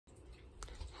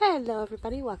Hello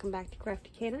everybody, welcome back to Crafty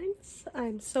Canines.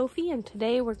 I'm Sophie and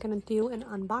today we're going to do an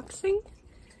unboxing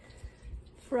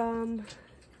from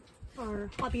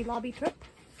our Hobby Lobby field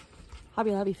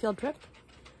trip.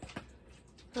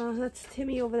 That's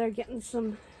Timmy over there getting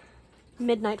some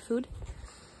midnight food.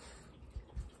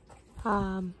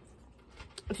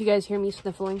 If you guys hear me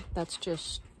sniffling, that's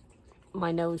just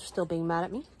my nose still being mad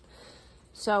at me.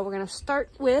 So we're going to start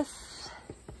with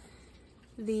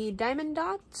the Diamond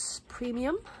Dotz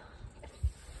Premium.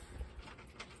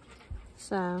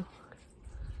 So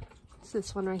it's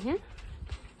this one right here.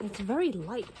 It's very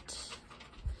light.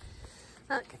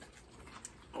 Okay,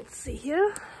 let's see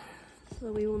here.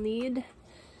 So we will need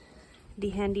the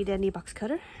handy dandy box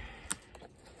cutter.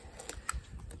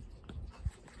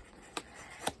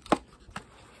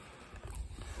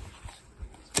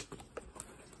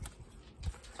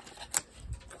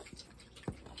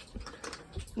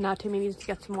 Now Timmy needs to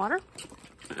get some water.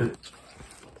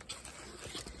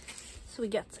 So we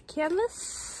got the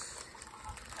canvas.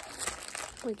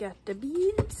 We got the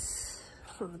beads.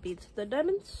 Oh, the beads of the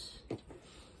diamonds.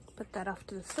 Put that off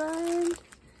to the side.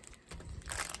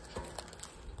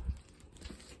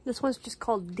 This one's just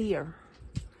called Deer.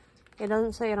 It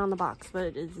doesn't say it on the box,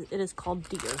 but it is called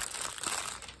Deer.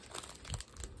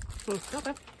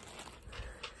 Okay.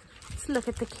 Let's look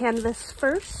at the canvas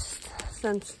first,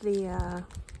 since the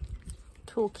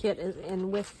toolkit is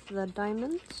in with the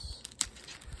diamonds.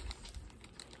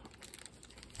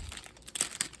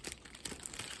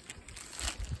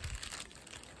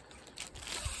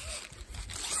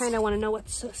 Kind of want to know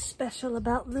what's so special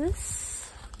about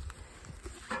this.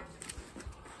 Come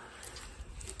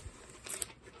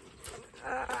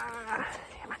on.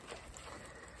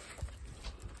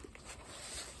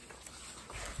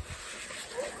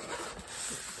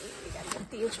 We gotta get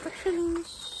the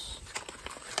instructions.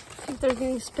 If there's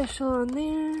anything special on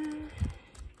there.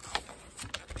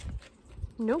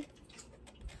 Nope.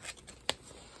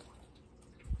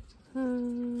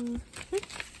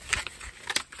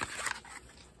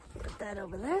 Put that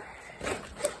over there.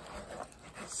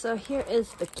 So here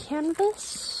is the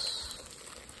canvas.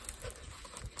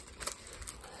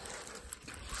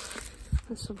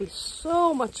 This will be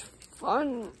so much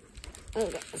fun.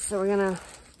 Okay, so we're gonna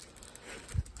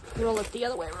roll it the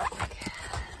other way real quick.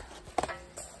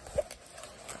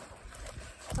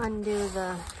 Undo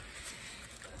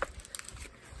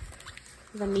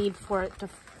the need for it to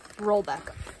roll back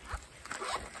up.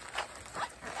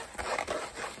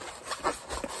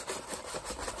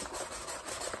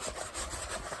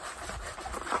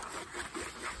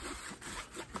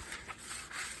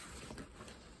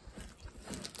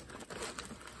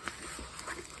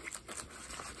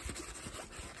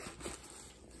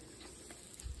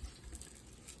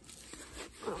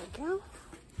 There we go.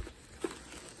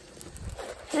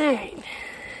 Alright,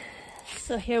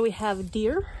 so here we have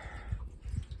Deer.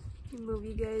 Move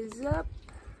you guys up.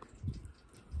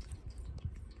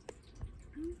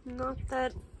 Not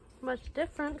that much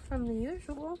different from the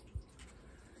usual.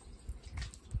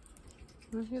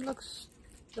 It looks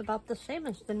about the same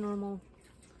as the normal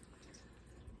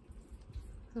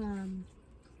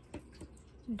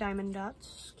Diamond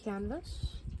Dotz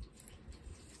canvas.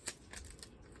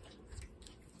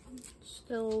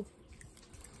 Still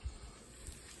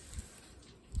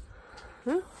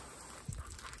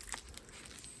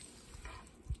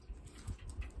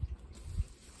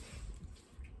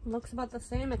looks about the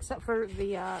same, except for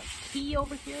the key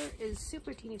over here is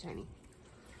super teeny tiny.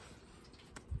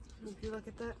 If you look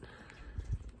at that,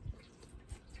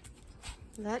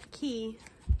 that key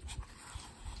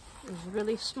is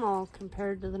really small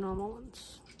compared to the normal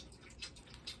ones.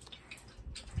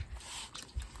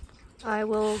 I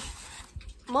will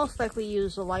most likely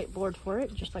use a light board for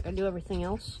it, just like I do everything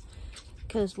else.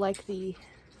 Because like the,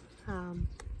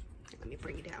 let me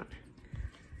bring it down.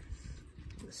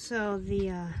 So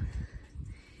the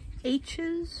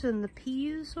H's and the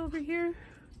P's over here,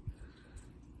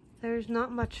 there's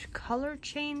not much color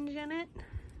change in it.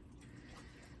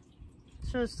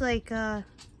 So it's like a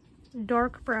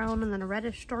dark brown and then a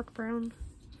reddish dark brown.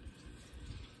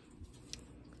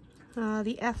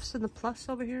 The F's and the plus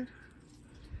over here.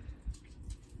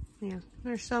 Yeah,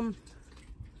 there's some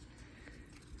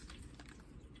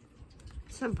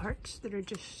parts that are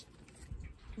just,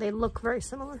 they look very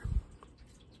similar.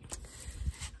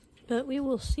 But we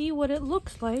will see what it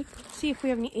looks like. Let's see if we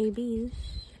have any ABs.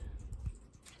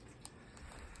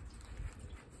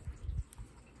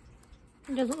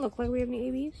 It doesn't look like we have any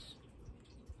ABs.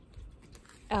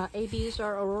 ABs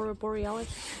are Aurora Borealis.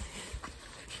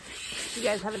 You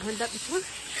guys haven't heard that before?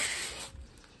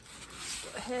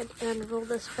 Go ahead and roll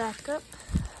this back up,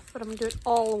 but I'm gonna do it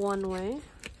all one way.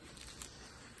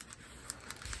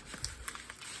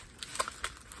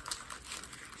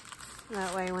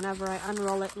 That way, whenever I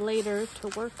unroll it later to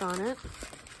work on it,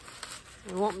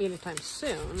 it won't be anytime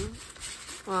soon.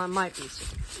 Well, it might be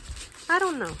soon. I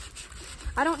don't know.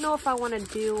 I don't know if I want to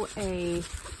do a,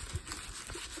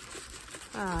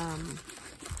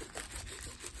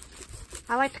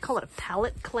 I like to call it a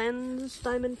palette cleanse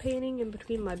diamond painting in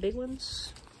between my big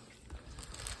ones.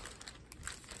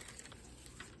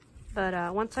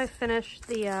 But once I finish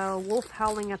the Wolf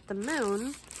Howling at the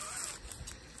Moon,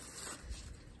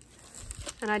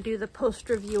 and I do the post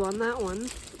review on that one,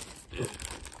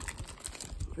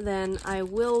 then I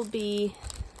will be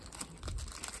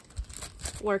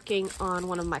working on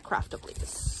one of my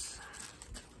craftablies,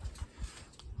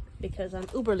 because I'm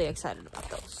uberly excited about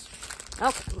those.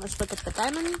 Okay, let's look at the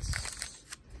diamonds.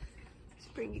 Let's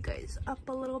bring you guys up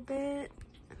a little bit.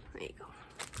 There you go.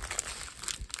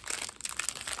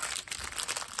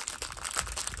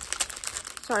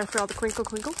 Sorry for all the crinkle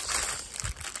crinkles.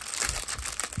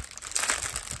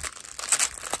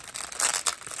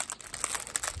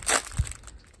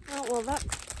 Oh, well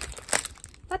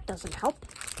that doesn't help.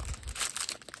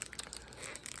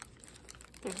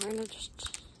 Okay, we're gonna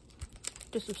just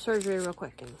do some surgery real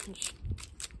quick and just,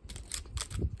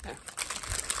 there.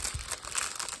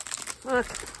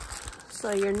 Okay,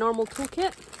 so your normal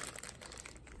toolkit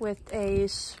with a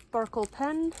sparkle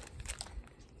pen,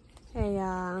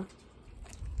 a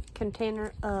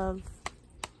container of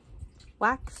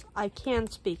wax. I can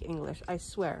speak English, I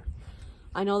swear.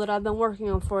 I know that I've been working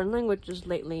on foreign languages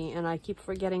lately and I keep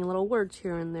forgetting little words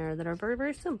here and there that are very,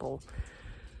 very simple.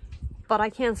 But I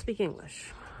can speak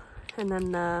English. And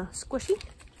then the squishy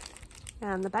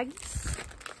and the baggies.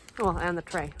 Oh, and the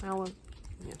tray. Yeah,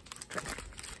 tray.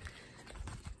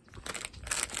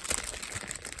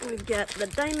 We've got the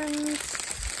diamonds.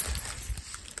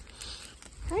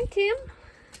 Hi, Tim.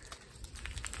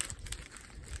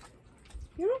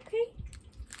 You're okay.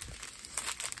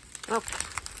 Okay.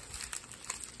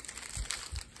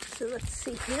 So let's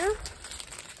see here.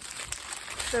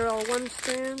 They're all one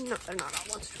strand. No, they're not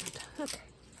all one strand. Okay.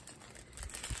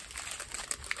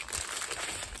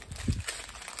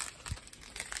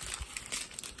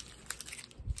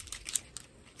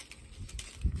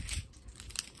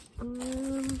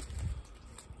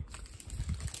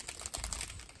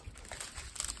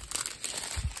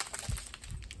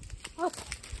 Okay.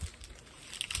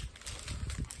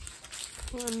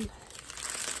 1,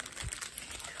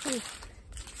 2,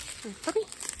 3.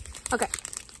 Okay.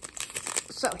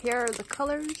 So here are the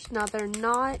colors. Now they're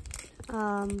not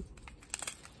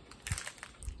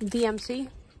DMC,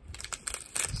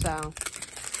 so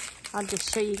I'll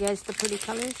just show you guys the pretty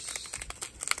colors.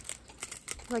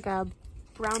 Like a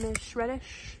brownish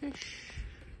reddish-ish.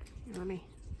 Let me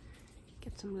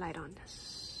get some light on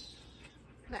this.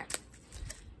 There.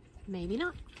 Maybe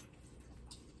not.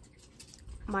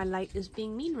 My light is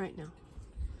being mean right now.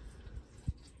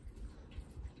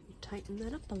 Tighten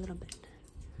that up a little bit.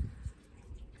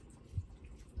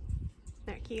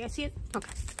 There, can you guys see it?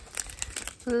 Okay.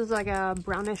 So this is like a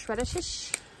brownish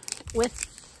reddish with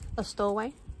a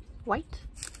stowaway white.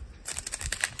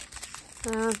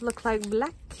 Look like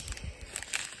black.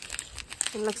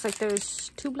 It looks like there's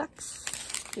 2 blacks.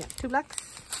 Yeah, 2 blacks.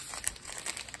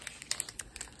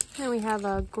 Then we have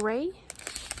a gray.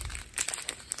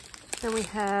 Then we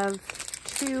have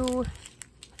 2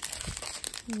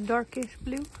 darkish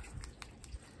blue.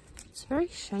 It's very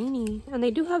shiny, and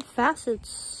they do have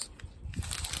facets.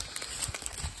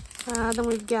 Then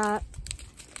we've got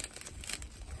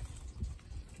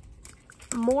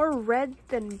more red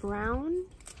than brown.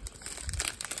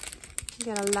 We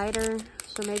got a lighter,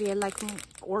 so maybe like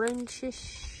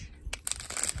orange-ish.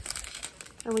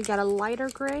 And we got a lighter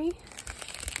gray.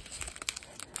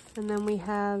 And then we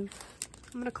have,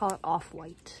 I'm gonna call it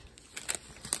off-white.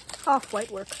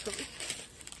 Off-white works for me.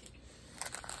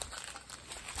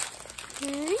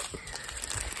 Okay.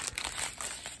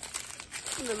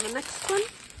 And then the next one,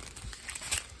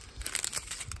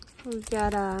 we've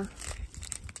got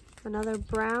another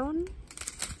brown.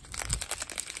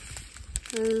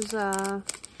 This is like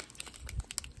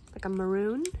a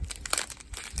maroon.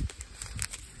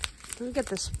 We got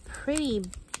this pretty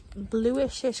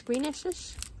bluish-ish,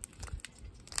 greenish-ish.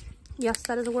 Yes,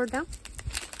 that is a word now.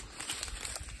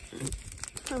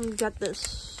 And we've got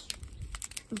this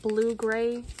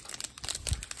blue-gray.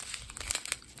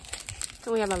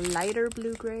 And we have a lighter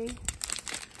blue-gray.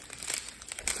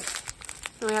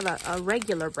 And we have a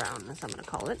regular brown, as I'm going to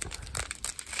call it.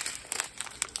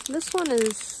 This one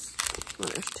is, well,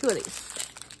 there's 2 of these.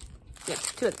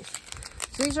 Yes, 2 of these.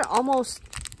 So these are almost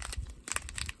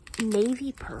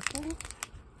navy purple.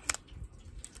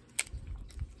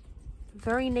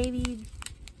 Very navy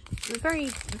very,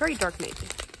 very dark navy.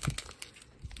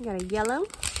 We got a yellow,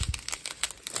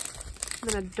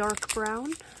 then a dark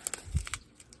brown.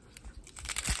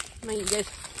 Now you guys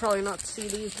probably not see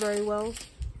these very well,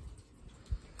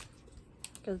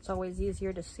 because it's always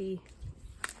easier to see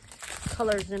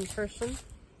colors in person.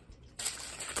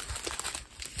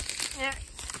 Yeah.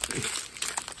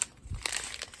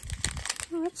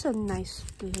 Oh, that's a nice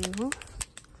blue.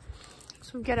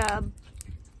 So we've got a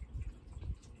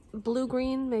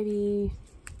blue-green, maybe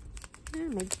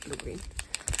blue-green.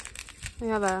 We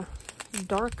have a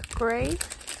dark gray,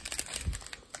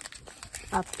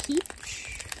 a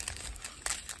peach,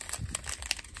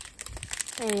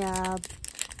 a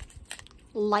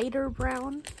lighter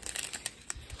brown,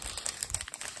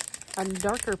 a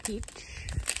darker peach.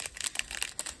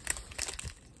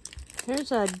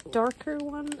 Here's a darker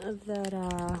one of that,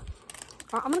 I'm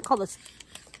gonna call this,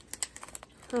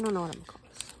 I don't know what I'm gonna call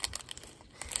this.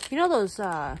 You know those,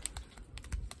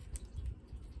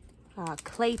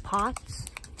 clay pots?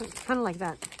 It's kind of like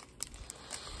that.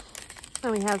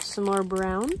 Then we have some more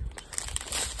brown.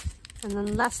 And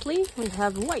then lastly, we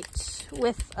have white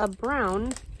with a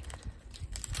brown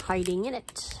hiding in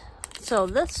it. So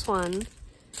this one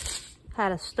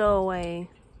had a stowaway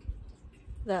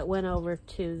that went over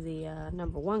to the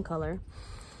number 1 color,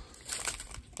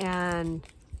 and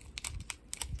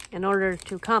in order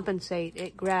to compensate,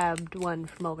 it grabbed one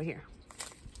from over here.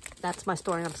 That's my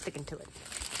story, and I'm sticking to it.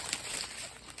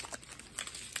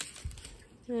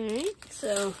 Alright,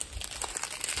 so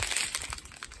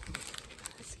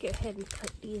let's go ahead and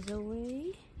put these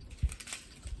away.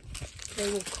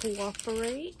 They will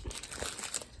cooperate.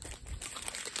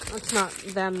 It's not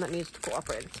them that needs to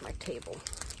cooperate, it's my table.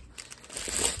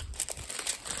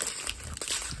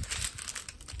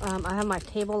 I have my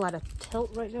table at a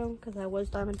tilt right now because I was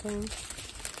diamond painting.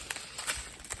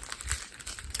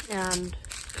 And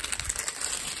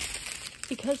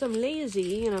because I'm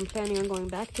lazy and I'm planning on going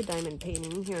back to diamond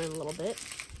painting here in a little bit,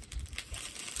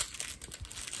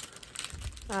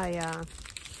 I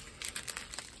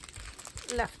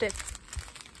left it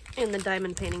in the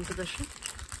diamond painting position.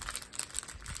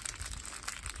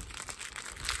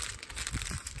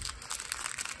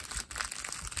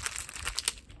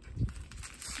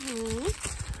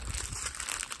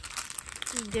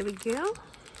 There we go.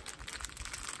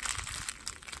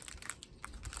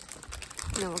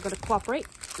 Now we're going to cooperate.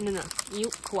 No, you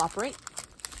cooperate.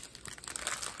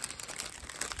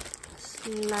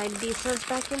 Slide these ones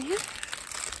back in here.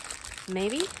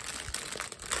 Maybe.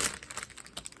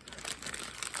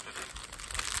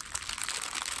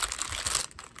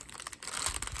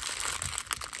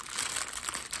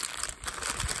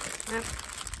 Yep.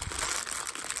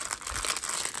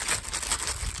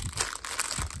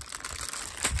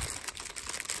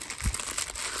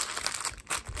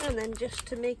 And then just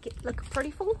to make it look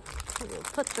prettyful, we'll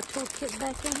put the toolkit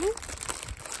back in here.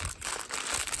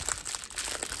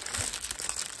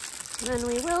 Then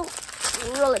we will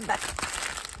roll it back up.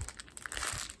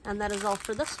 And that is all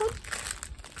for this one.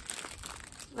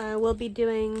 We'll be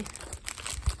doing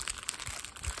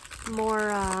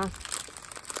more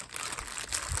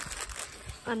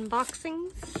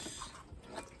unboxings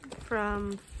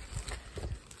from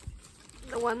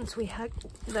the ones we had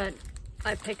that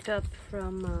I picked up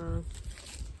from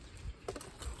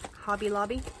Hobby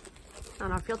Lobby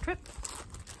on our field trip.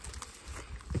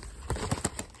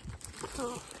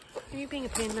 Oh, are you being a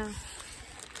pain now?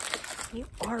 You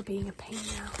are being a pain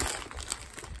now.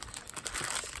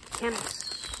 Canvas.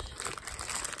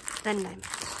 Then diamonds.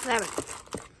 There we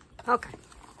go. Okay.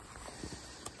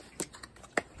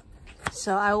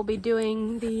 So I will be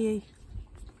doing the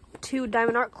 2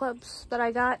 Diamond Art Clubs that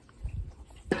I got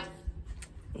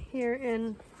here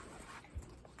in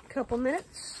a couple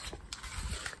minutes.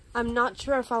 I'm not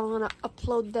sure if I want to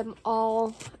upload them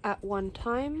all at one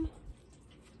time.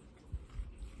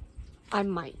 I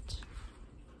might.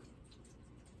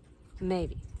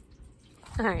 Maybe.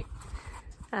 Alright.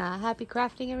 Happy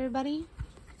crafting, everybody.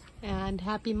 And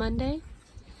happy Monday.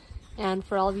 And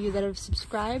for all of you that have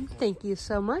subscribed, thank you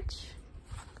so much.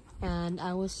 And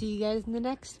I will see you guys in the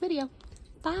next video.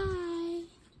 Bye!